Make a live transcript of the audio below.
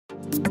Here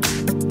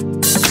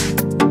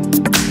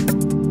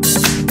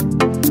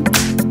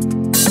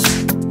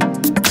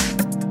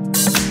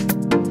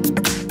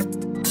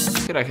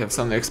I have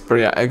SONY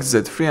Xperia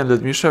XZ3 and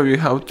let me show you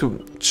how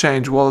to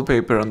change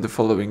wallpaper on the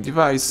following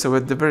device. So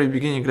at the very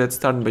beginning, let's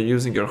start by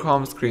using your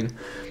home screen,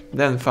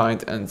 then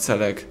find and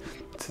select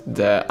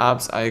the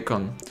apps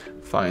icon,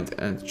 find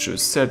and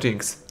choose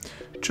settings,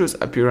 choose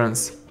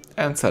appearance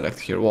and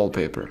select here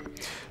wallpaper.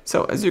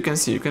 So as you can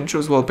see, you can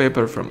choose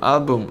wallpaper from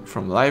album,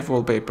 from live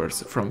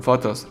wallpapers, from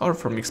photos or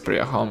from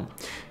Xperia Home.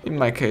 In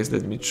my case,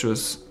 let me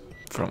choose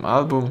from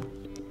album.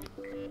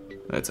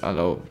 Let's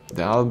allow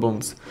the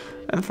albums,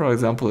 and for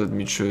example let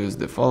me choose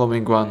the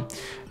following one,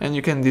 and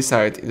you can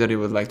decide either you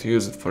would like to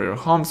use it for your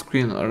home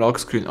screen or lock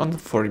screen or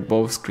for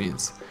both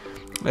screens.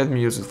 Let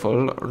me use it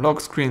for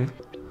lock screen.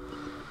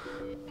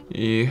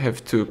 You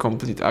have to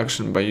complete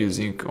action by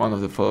using one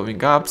of the following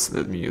apps.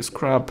 Let me use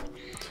crop,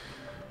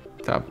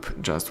 tap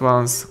just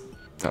once,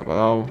 tap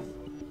allow.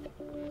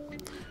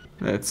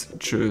 Let's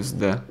choose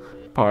the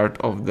part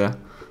of the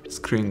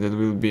screen that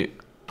will be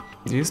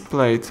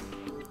displayed.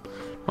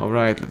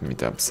 Alright, let me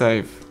tap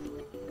save.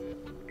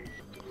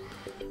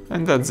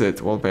 And that's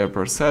it,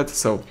 wallpaper set.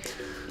 So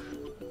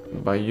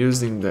by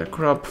using the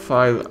crop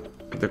file,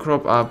 the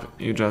crop app,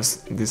 you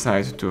just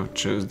decide to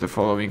choose the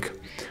following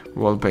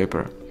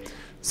wallpaper.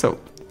 So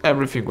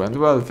everything went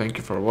well, thank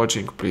you for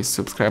watching, please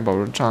subscribe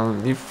our channel,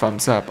 leave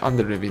thumbs up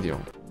under the video.